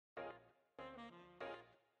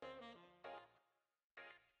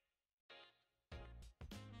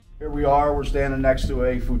Here we are, we're standing next to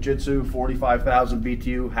a Fujitsu 45,000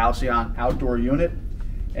 BTU Halcyon outdoor unit.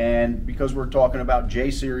 And because we're talking about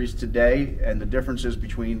J-Series today and the differences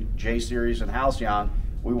between J-Series and Halcyon,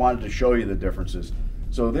 we wanted to show you the differences.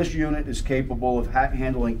 So this unit is capable of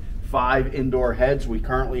handling 5 indoor heads. We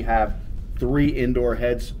currently have 3 indoor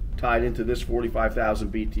heads tied into this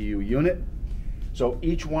 45,000 BTU unit. So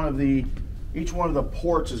each one of the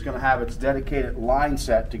ports is going to have its dedicated line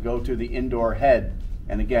set to go to the indoor head.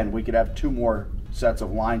 And again, we could have 2 more sets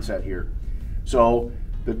of line set here. So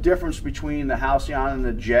the difference between the Halcyon and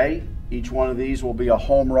the J, each one of these will be a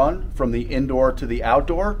home run from the indoor to the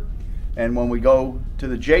outdoor. And when we go to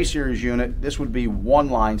the J-Series unit, this would be 1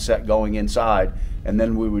 line set going inside, and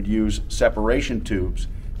then we would use separation tubes.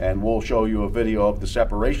 And we'll show you a video of the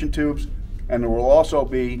separation tubes. And there will also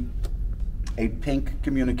be a pink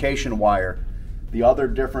communication wire. The other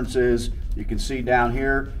difference is, you can see down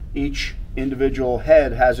here, each individual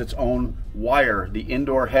head has its own wire. The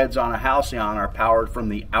indoor heads on a Halcyon are powered from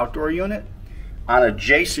the outdoor unit. On a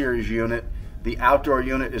J-Series unit, the outdoor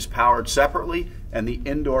unit is powered separately, and the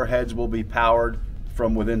indoor heads will be powered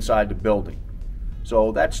from within inside the building.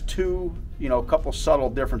 So that's a couple subtle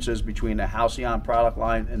differences between the Halcyon product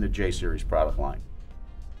line and the J-Series product line.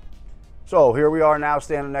 So here we are now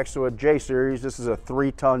standing next to a J-Series. This is a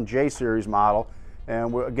 3-ton J-Series model.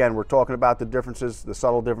 And we're talking about the differences, the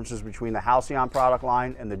subtle differences between the Halcyon product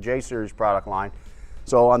line and the J-Series product line.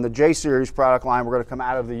 So on the J-Series product line, we're going to come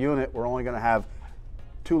out of the unit. We're only going to have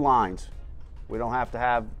 2 lines. We don't have to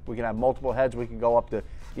have, we can have multiple heads. We can go up to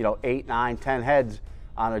 8, 9, 10 heads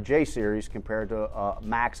on a J-Series compared to a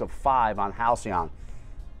max of 5 on Halcyon.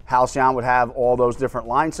 Halcyon would have all those different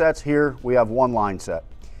line sets. Here we have 1 line set.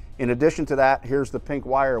 In addition to that, here's the pink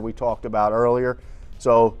wire we talked about earlier.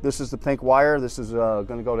 So this is the pink wire. This is going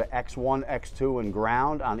to go to X1, X2, and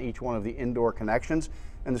ground on each one of the indoor connections,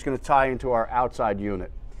 and it's going to tie into our outside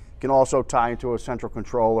unit. It can also tie into a central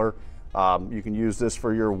controller. You can use this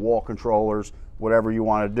for your wall controllers, whatever you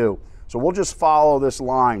want to do. So we'll just follow this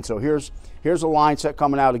line. So here's a line set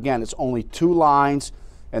coming out. Again, it's only 2 lines,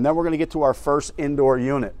 and then we're going to get to our first indoor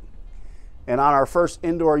unit. And on our first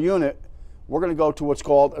indoor unit, we're going to go to what's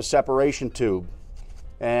called a separation tube.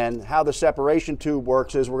 And how the separation tube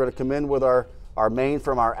works is we're going to come in with our main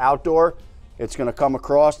from our outdoor. It's going to come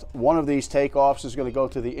across. One of these takeoffs is going to go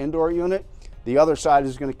to the indoor unit. The other side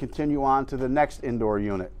is going to continue on to the next indoor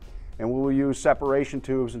unit. And we will use separation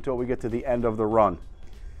tubes until we get to the end of the run.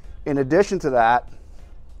 In addition to that,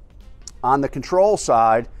 on the control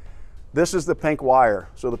side, this is the pink wire.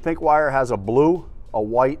 So the pink wire has a blue, a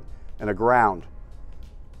white, and a ground.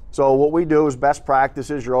 So what we do is best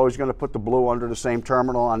practices, you're always going to put the blue under the same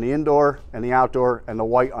terminal on the indoor and the outdoor, and the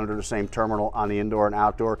white under the same terminal on the indoor and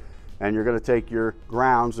outdoor. And you're going to take your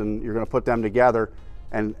grounds and you're going to put them together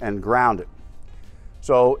and ground it.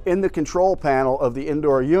 So in the control panel of the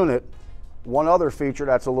indoor unit, one other feature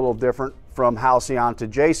that's a little different from Halcyon to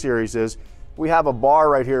J-Series is we have a bar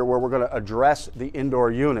right here where we're going to address the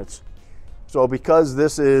indoor units. So because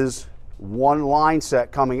this is 1 line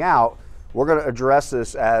set coming out, we're going to address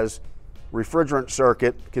this as refrigerant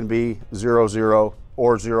circuit can be 00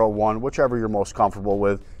 or 01, whichever you're most comfortable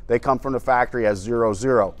with. They come from the factory as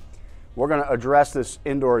 00. We're going to address this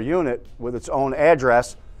indoor unit with its own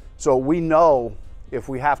address, so we know if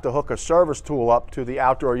we have to hook a service tool up to the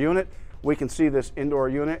outdoor unit, we can see this indoor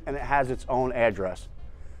unit and it has its own address.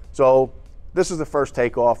 So this is the first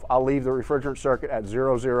takeoff. I'll leave the refrigerant circuit at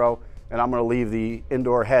 00, and I'm going to leave the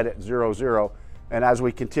indoor head at 00. And as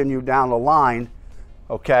we continue down the line,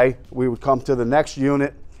 okay, we would come to the next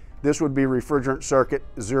unit. This would be refrigerant circuit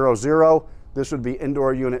 00. This would be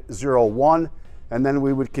indoor unit 01. And then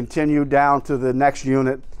we would continue down to the next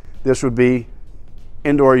unit. This would be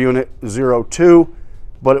indoor unit 02,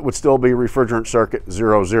 but it would still be refrigerant circuit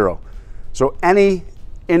 00. So any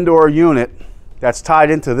indoor unit that's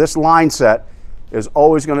tied into this line set is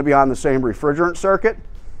always going to be on the same refrigerant circuit.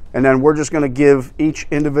 And then we're just going to give each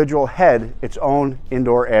individual head its own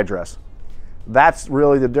indoor address. That's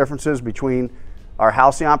really the differences between our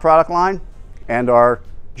Halcyon product line and our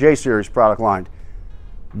J-Series product line.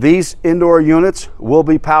 These indoor units will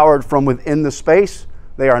be powered from within the space.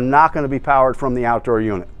 They are not going to be powered from the outdoor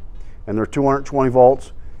unit. And they're 220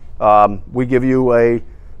 volts. We give you a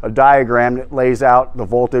diagram that lays out the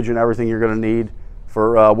voltage and everything you're going to need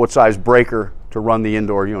for what size breaker to run the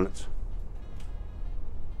indoor units.